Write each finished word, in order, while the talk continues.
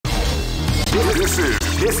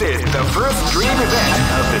This is the first dream event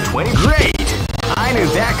of the 20. Great! I knew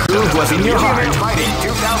that groove was in your heart. Fighting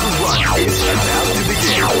 2001 is about to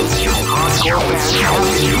begin. Hardcore fans have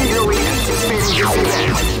been eagerly anticipating this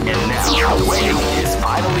event, and now the waiting is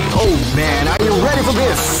finally over. Oh man, are you ready for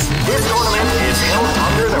this? This tournament is held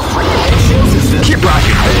under the regulation system. Keep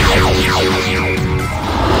rocking, baby.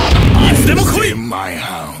 My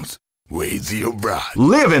hounds, wage your bride.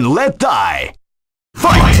 Live and let die.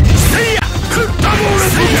 Fight! See ya! Double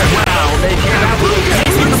repeat! Wow, they can't outmove it.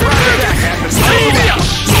 The front attack. See ya!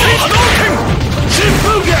 Hadouken!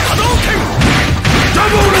 Shinfugen! Hadouken!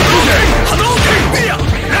 Double repeat! Hadouken!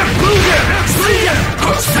 Left Bugen! See ya!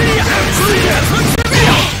 See ya! See ya!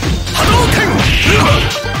 Hadouken!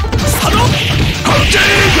 Hadouken!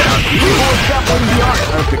 You will step in the art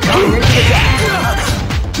of the combination attack.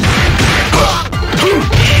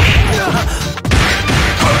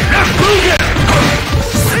 Left Bugen!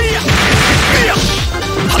 See ya!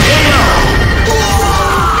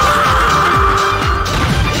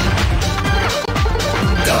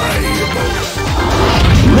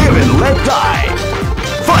 Live and let die.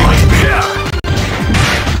 Fight!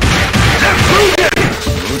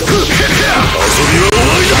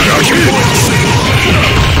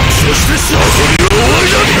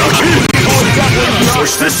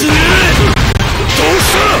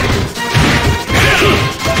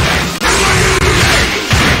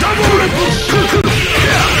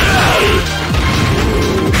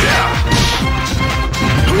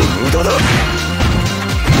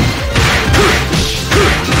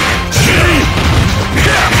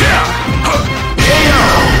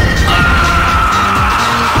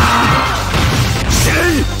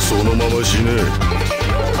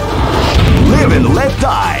 Live and let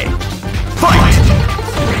die. Fight!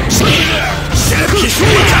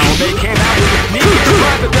 Now they came out with a sneaky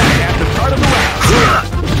surprise attack at the start of the round.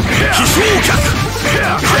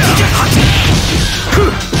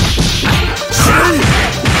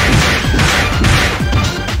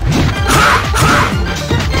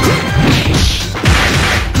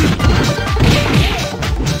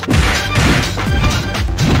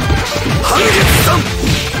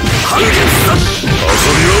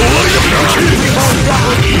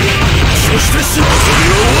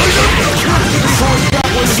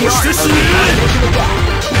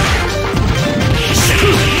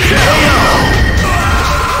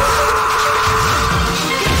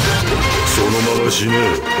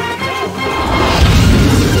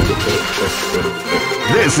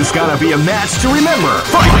 This is gonna be a match to remember.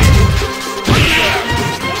 Fight!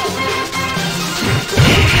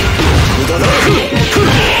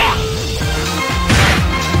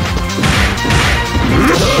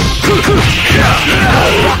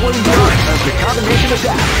 The combination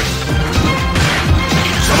attack.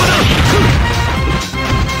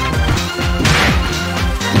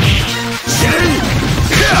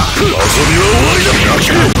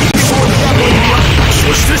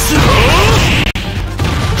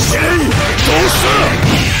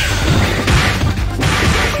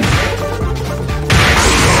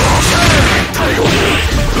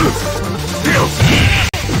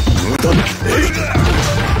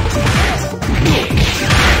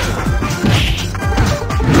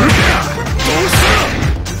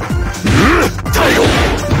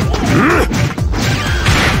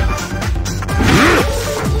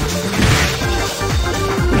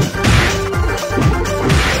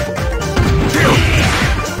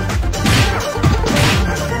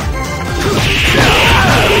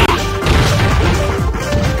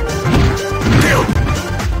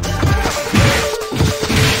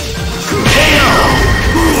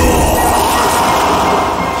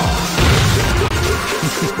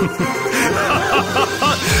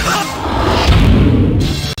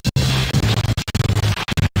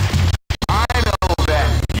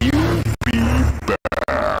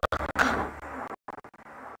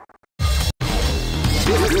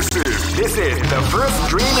 This is the first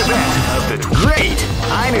dream event of the Great!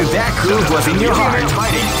 I knew that groove was in your heart.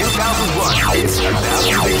 Fighting 2001 is about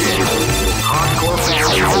to begin. Hardcore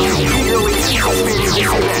fans have been eagerly anticipating this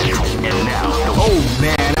event. And now, oh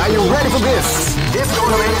man, are you ready for this? This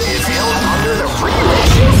tournament is held under the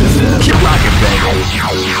regulation system. Keep rocking, baby.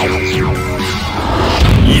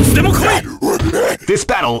 This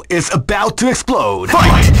battle is about to explode.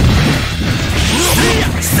 Fight!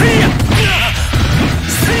 See ya!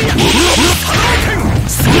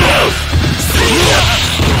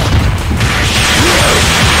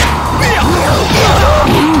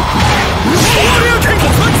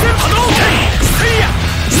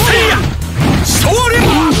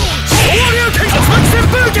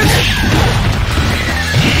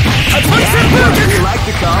 You like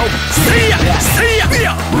the call?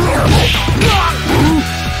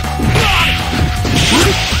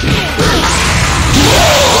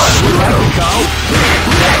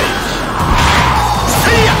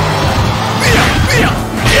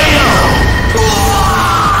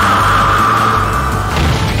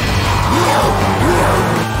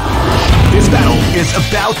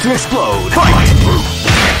 to explode. Fight!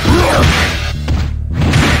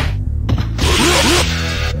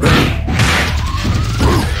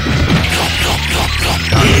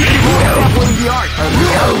 Exampling the art of the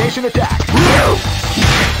combination attack.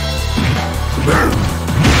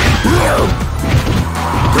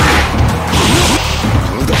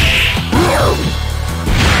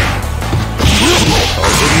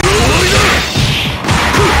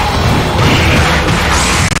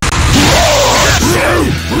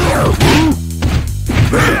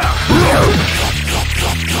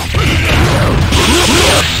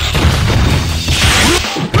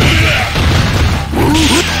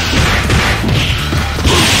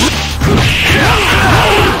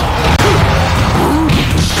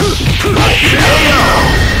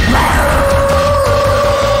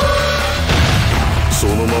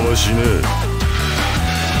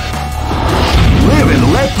 Live and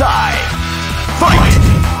let die. Fight!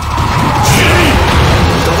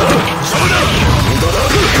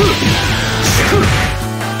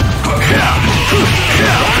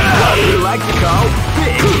 What we like to call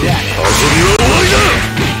Big Daddy.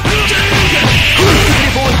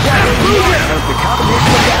 Beautiful example of the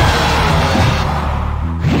combination attack.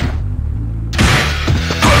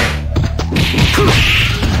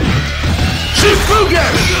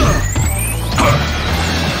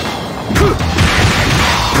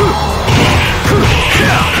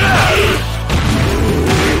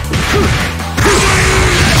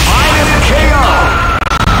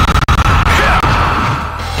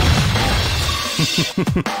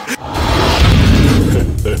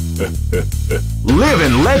 Live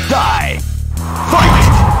and let die. Fight!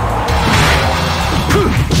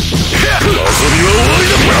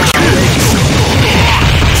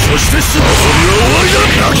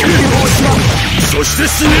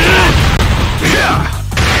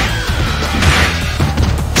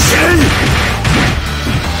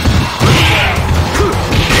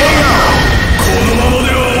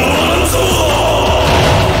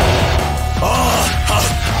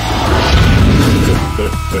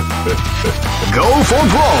 Go for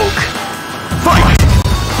broke! Fight!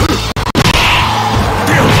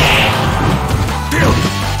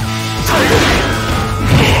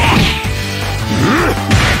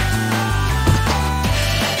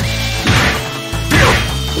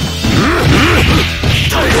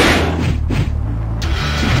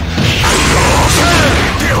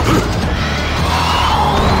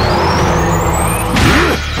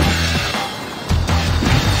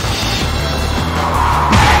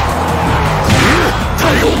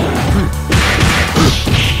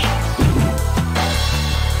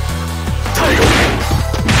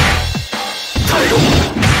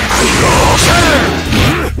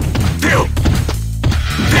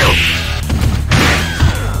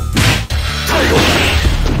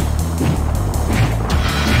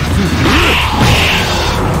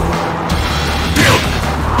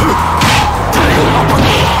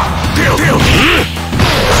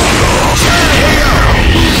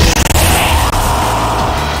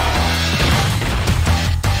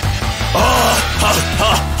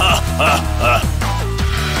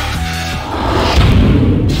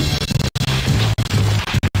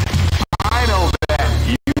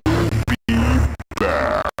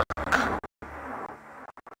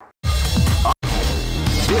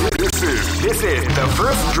 This is the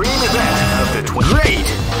first dream event of the Great!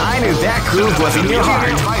 I knew that groove was in your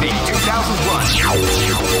heart. Fighting 2001.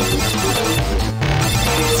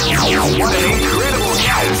 What an incredible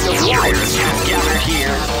cast of warriors has gathered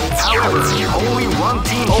here. However, only one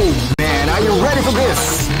team. Oh man, are you ready for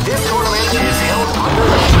this? This tournament is held under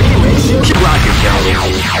the free ratio bracket.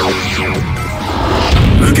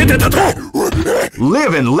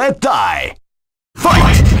 Live and let die.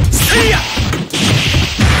 Fight! See ya!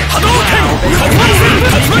 Hadouken!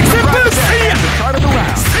 Start of the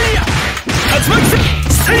round. See ya!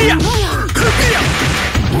 See ya!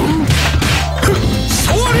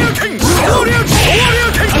 Shoryuken!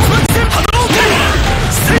 Hadouken!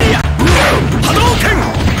 See ya! Hadouken!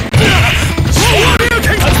 Shoryuken!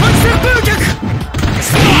 Hadouken! See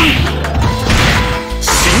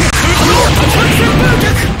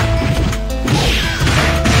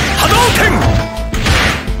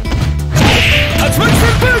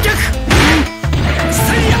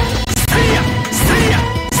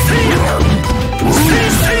ya!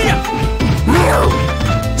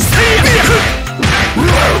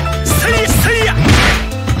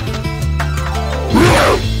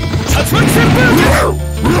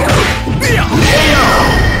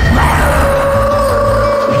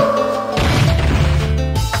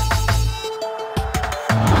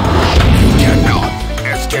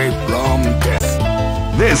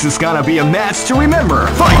 This is gonna be a match to remember.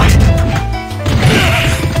 Fight!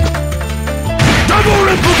 Double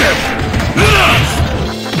left boogie!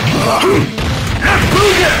 Left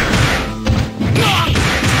boogie!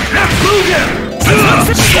 Left boogie!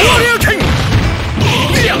 Shoryuken!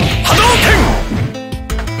 Hadouken!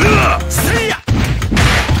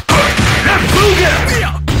 Left boogie!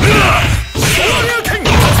 Shoryuken!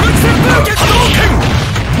 Hadouken!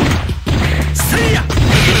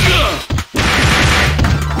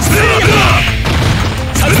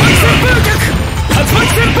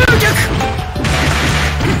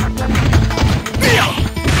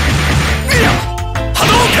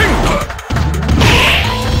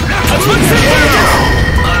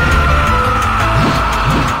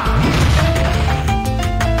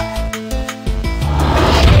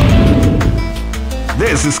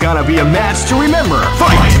 This is gonna be a match to remember.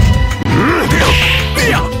 Fight!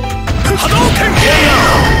 Hadouken!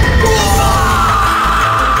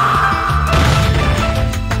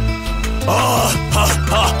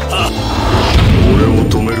 俺を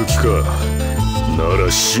止める気か。な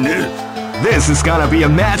ら死ね。 This is gonna be a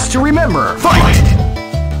match to remember. Fight!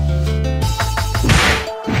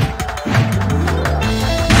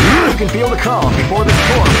 You can feel the calm before the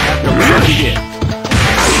storm after we begin.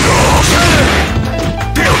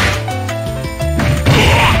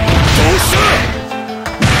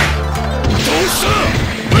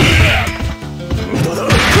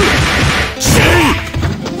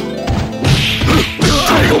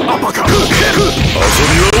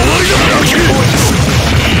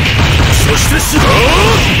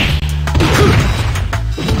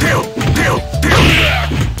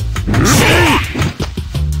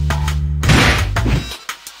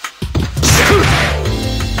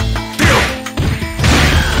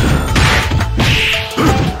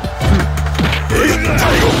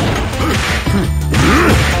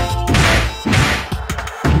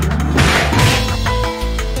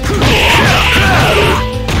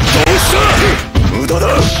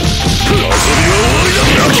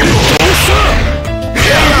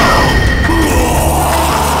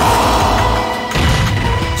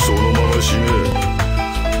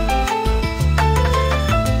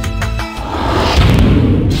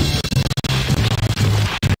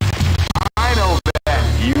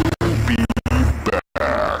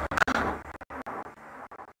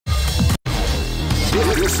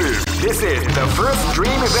 This is the first dream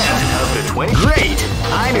event of the 20. Great!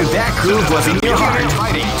 I knew that groove was in your heart.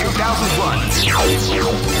 Fighting 2001.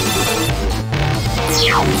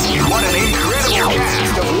 What an incredible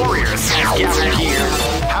cast of warriors has gathered here.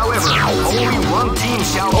 However, only one team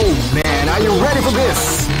shall. Oh man, are you ready for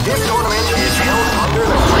this? This tournament is held under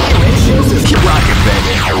the free ratio system. Keep rocking, baby.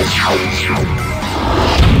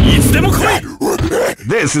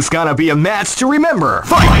 This is gonna be a match to remember.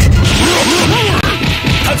 Fight!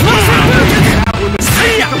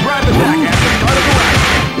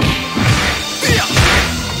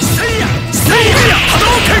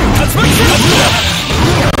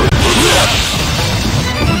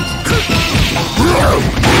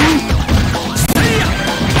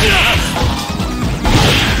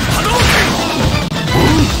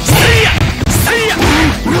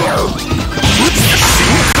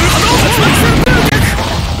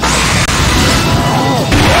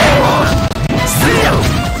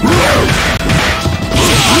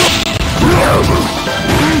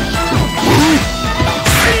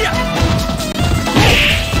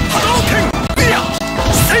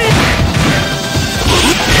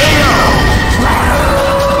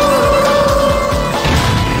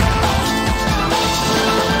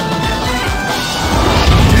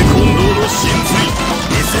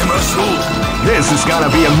 This is gonna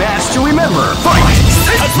be a match to remember. Fight!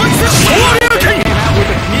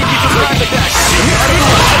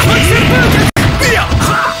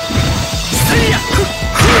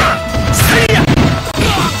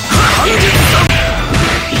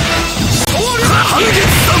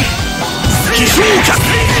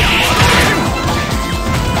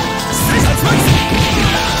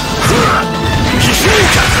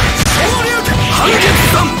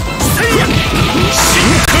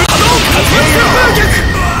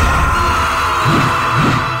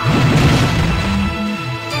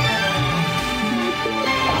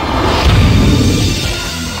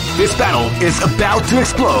 This battle is about to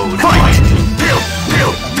explode. Fight!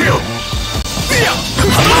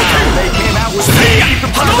 They came out with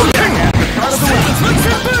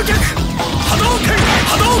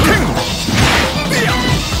Hadouken!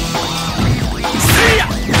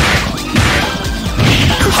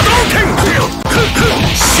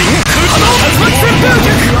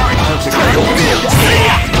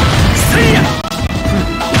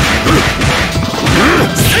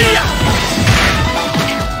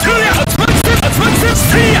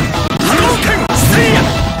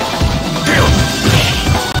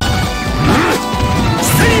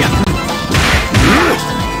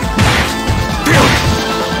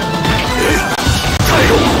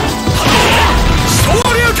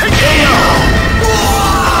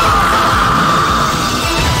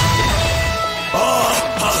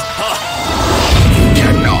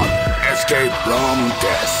 from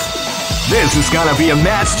death. This is gonna be a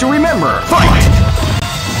match to remember. Fight!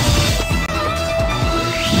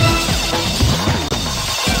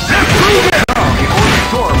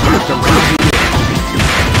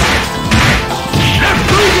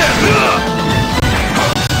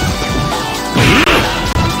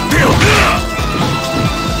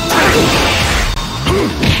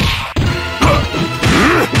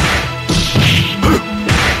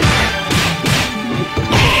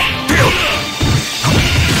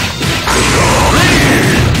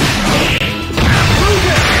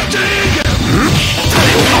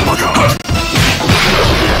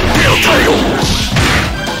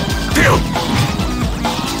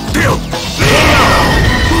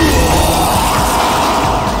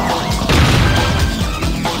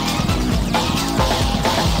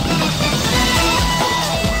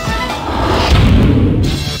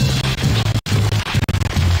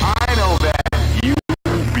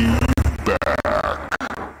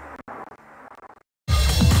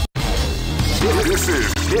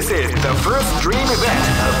 This is the first dream event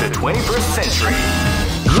of the 21st century.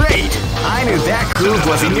 Great! I knew that groove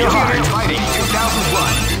was in your heart. Fighting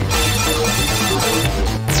 2001.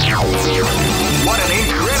 What an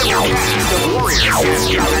incredible cast of warriors has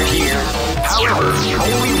gathered here. However,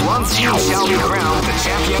 only one team shall be crowned the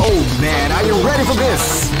champion. Oh man, are you ready for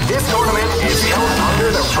this? This tournament is held under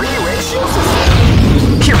the free ratio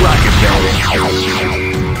system. Keep rocking, baby.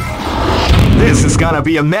 This is gonna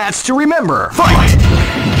be a match to remember. Fight!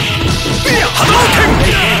 They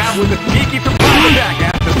came out with a sneaky surprise attack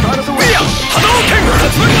at the start of the round. Hadouken!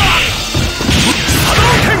 Hadouken!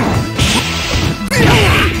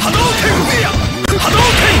 Hadouken!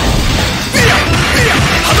 Hadouken!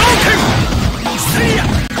 Hadouken!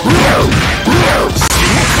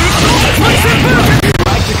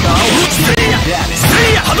 Like to call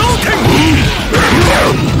Hadouken!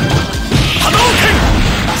 Hadouken!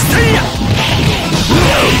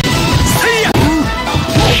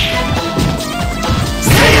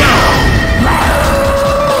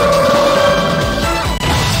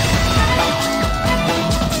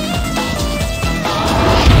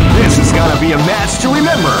 This is gonna be a match to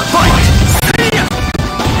remember. Fight!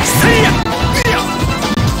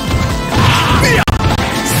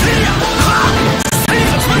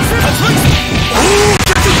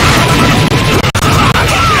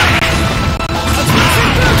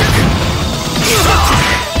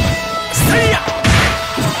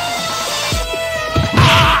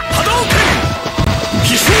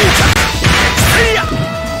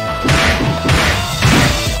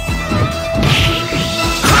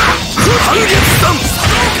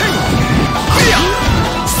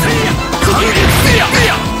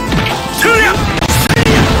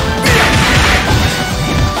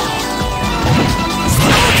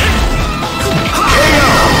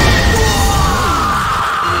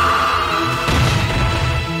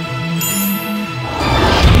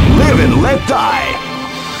 Let die!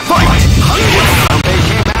 Fight! They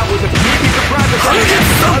came out with a sneaky surprise attack at the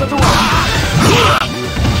start of the round.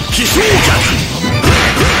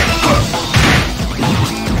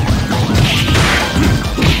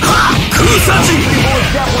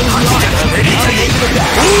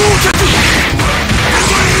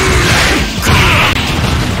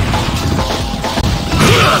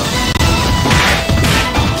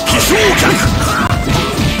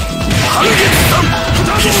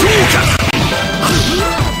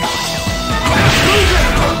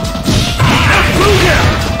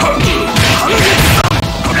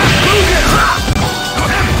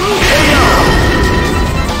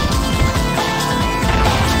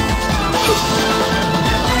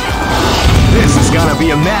 This is gonna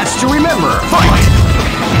be a match to remember. Fight!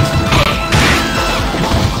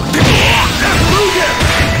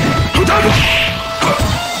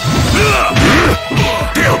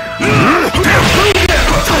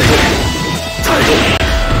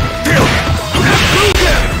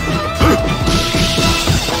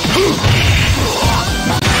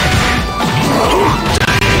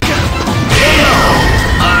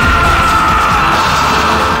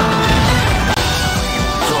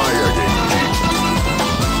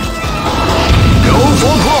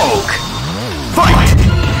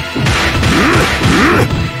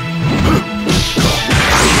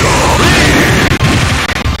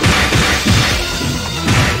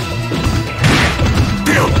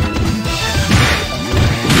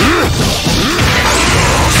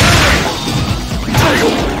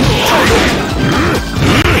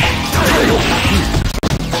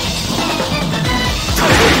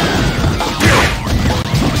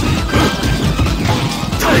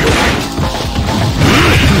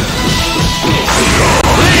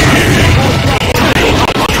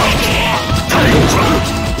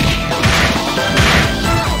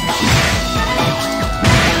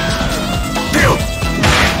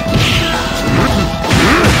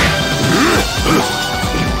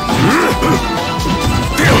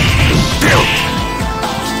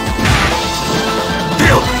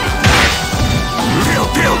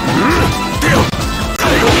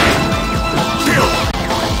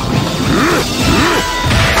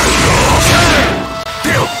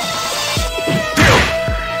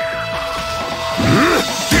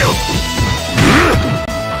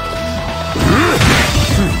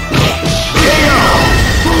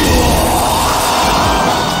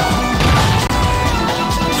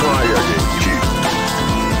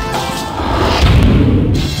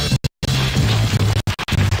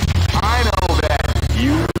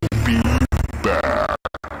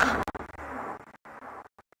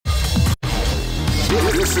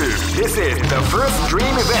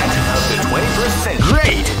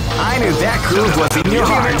 groove was in your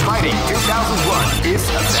heart. Fighting 2001 is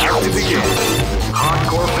about to begin.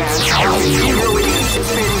 Hardcore fans have been eagerly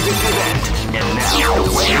anticipating this event, and now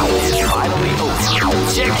the wait is finally over.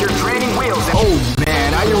 Check your training wheels. Oh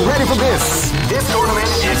man, are you ready for this? This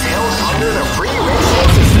tournament is held under the free ratio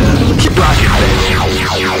system. Keep rocking, baby.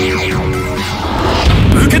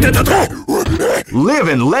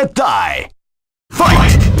 Live and let die.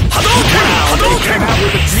 Fight! Hadouken! Hadouken! Came out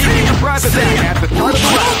with a sneaky surprise attack at the start of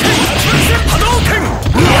the round. Hadouken!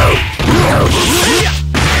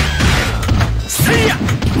 Seiya!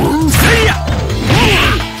 Seiya!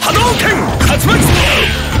 Hadouken! Katsumatsu!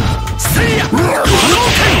 Seiya!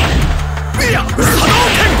 Hadouken! Iya!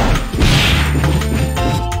 Hadouken!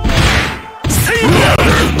 Seiya!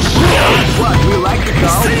 What we like to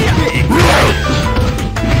call big.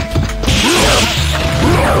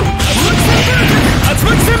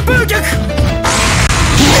 Katsumatsu Senpugyaku!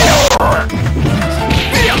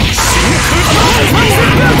 Iya! Katsumatsu Senpugyaku!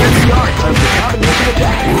 The art of the combination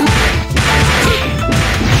attack.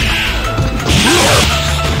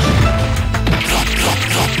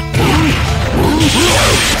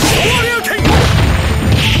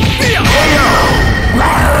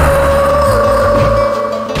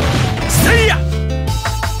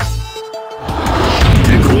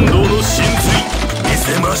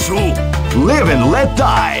 Live and let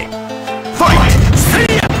die. Fight!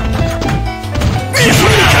 Seiya! They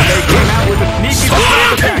came out with a sneaky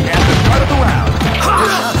surprise attack at the start of the round.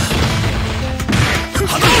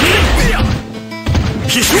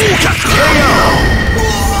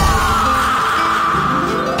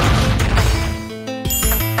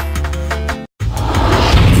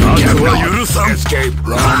 Escape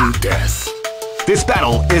from death. This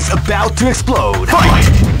battle is about to explode. Fight!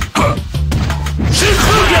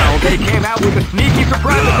 Now they came out with a sneaky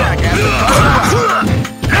surprise attack at the start of the round.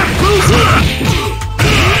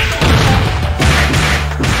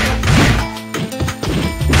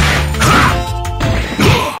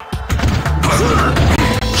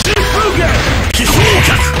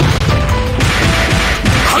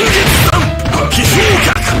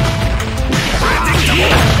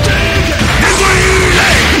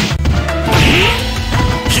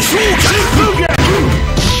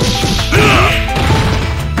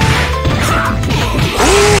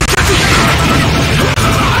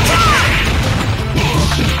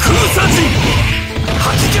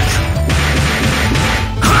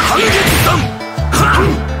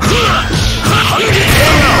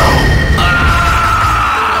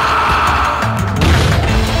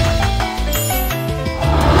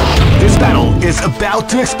 This battle is about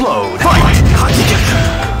to explode. Fight!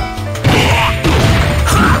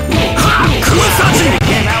 Kusashi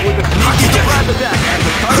came out with a sneaky surprise attack at the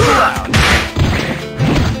start of the round.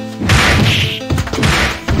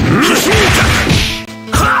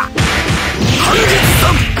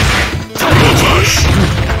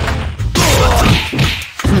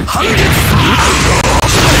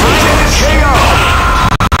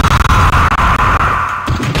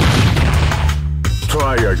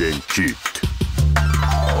 Try again, kid.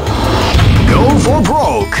 Go for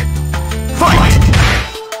broke. Fight!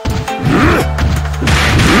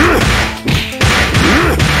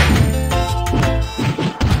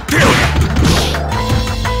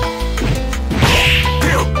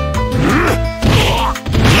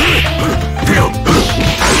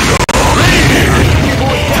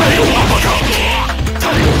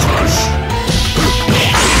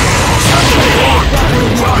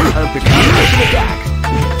 Of the combination attack.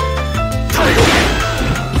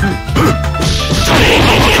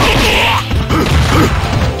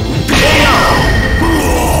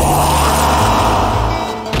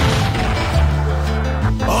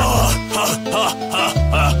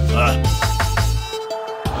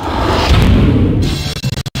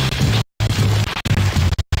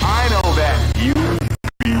 I know that you'll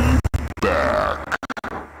be back.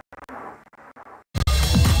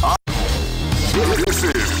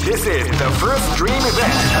 This is the first dream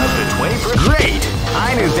event of the 21st. Great!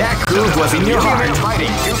 I knew that groove was in your heart.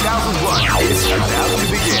 Fighting 2001 is about to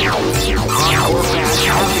begin. Hardcore fans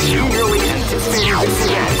have been eagerly anticipating this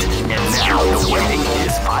event, and now the waiting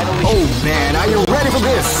is finally. Oh man, are you ready for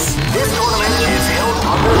this? This tournament is held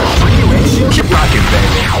under the free ratio. Keep rocking,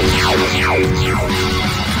 baby.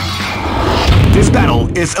 This battle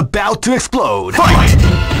is about to explode. Fight!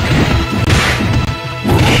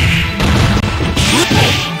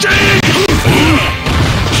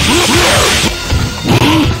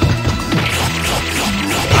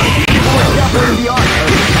 The art of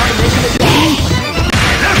the combination attack.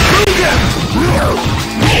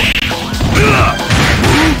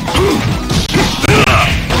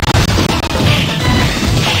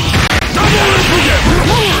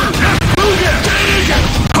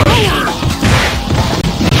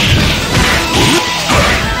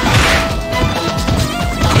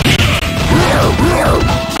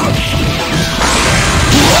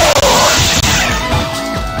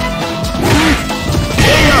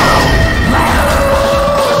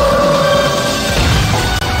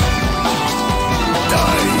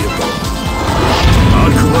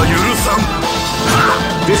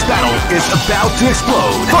 battle is about to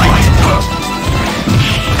explode. Fight!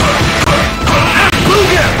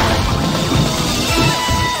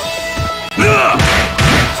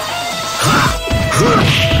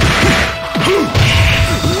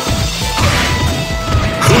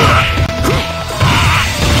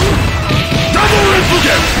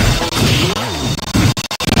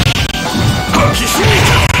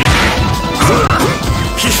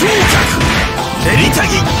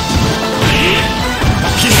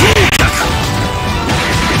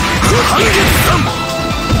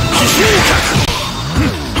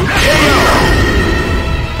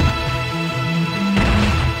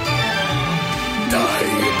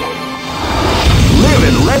 Live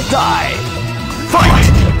and let die. Fight!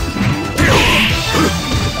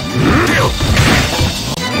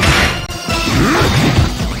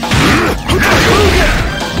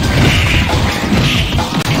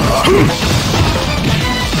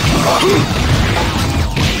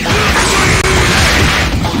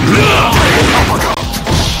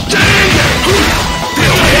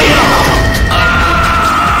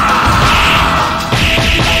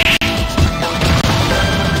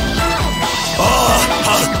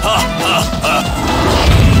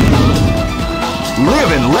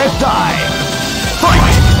 Live and let die.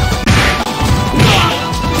 Fight!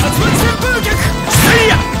 See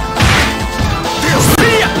ya!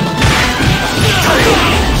 See ya!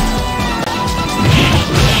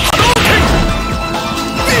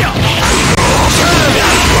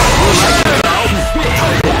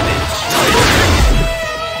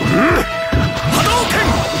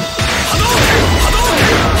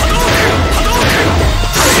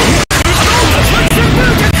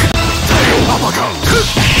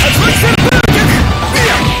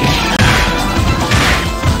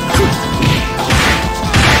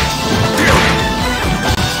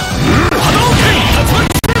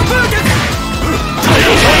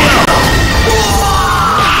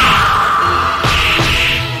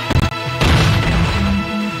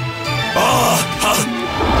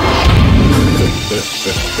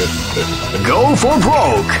 Go for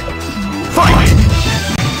broke! Fight!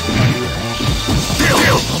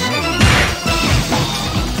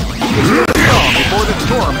 Calm before the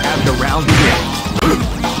storm as the round begins.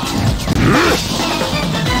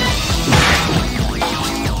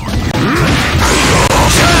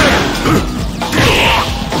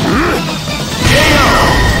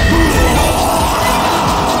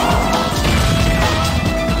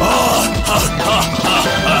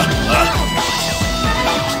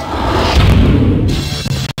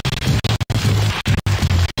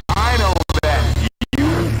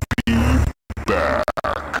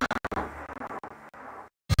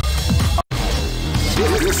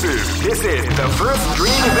 This is the first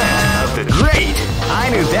dream event of the great. I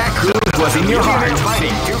knew that groove was in your heart.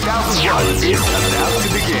 Fighting 2001 is about to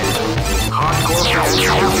begin. Hardcore fans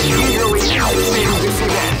have been eagerly anticipating this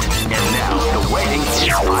event, and now the waiting is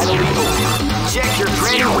finally over. Check your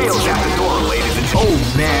training wheels at the door, ladies and gentlemen.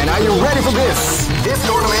 Oh man, are you ready for this? This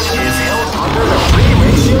tournament is held under the free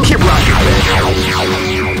ratio. Keep rocking, baby.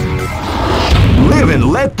 Live and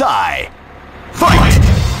let die. Fight!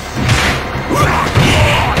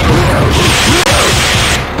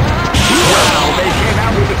 Wow, they came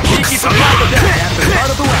out with a cheeky surprise attack at the start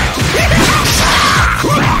of the round.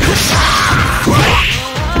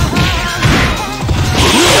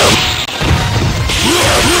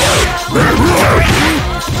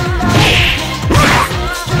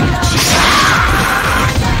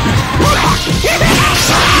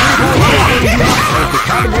 The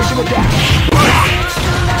combination attack.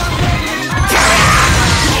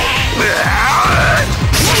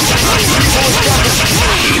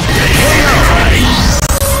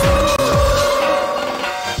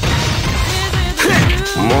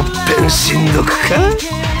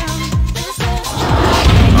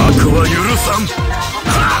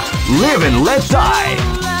 Live and let die.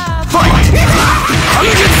 Fight!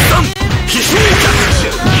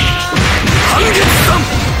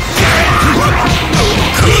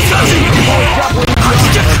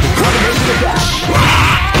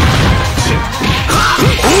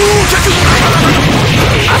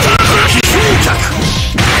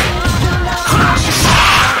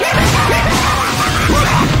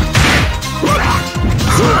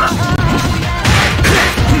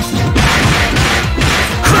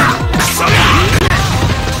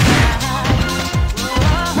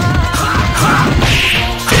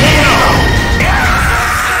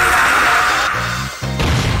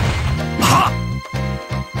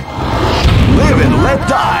 Live and let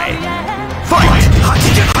die. Fight!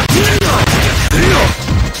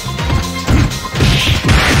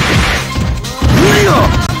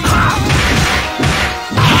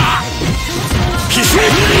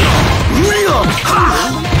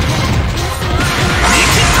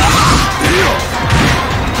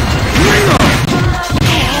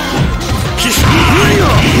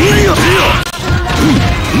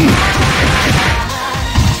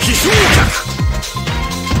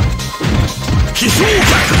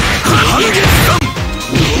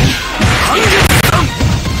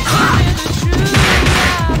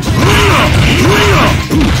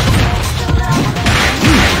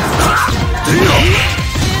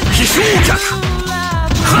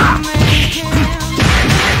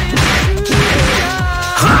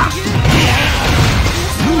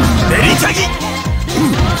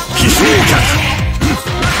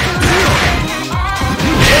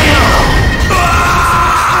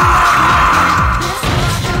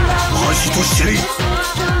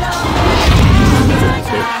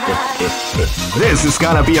 This is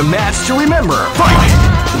gonna be a match to remember. Fight!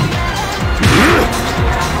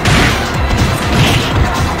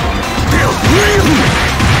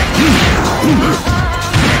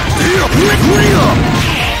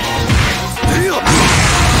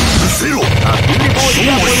 A beautiful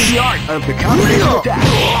example in the art of the combination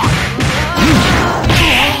attack.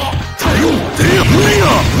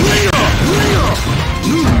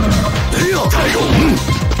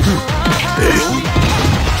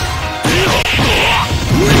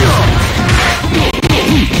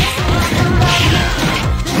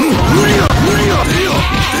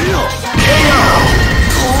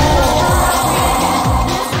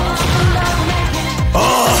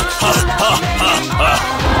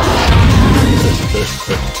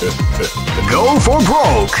 Go for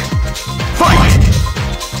broke. Fight!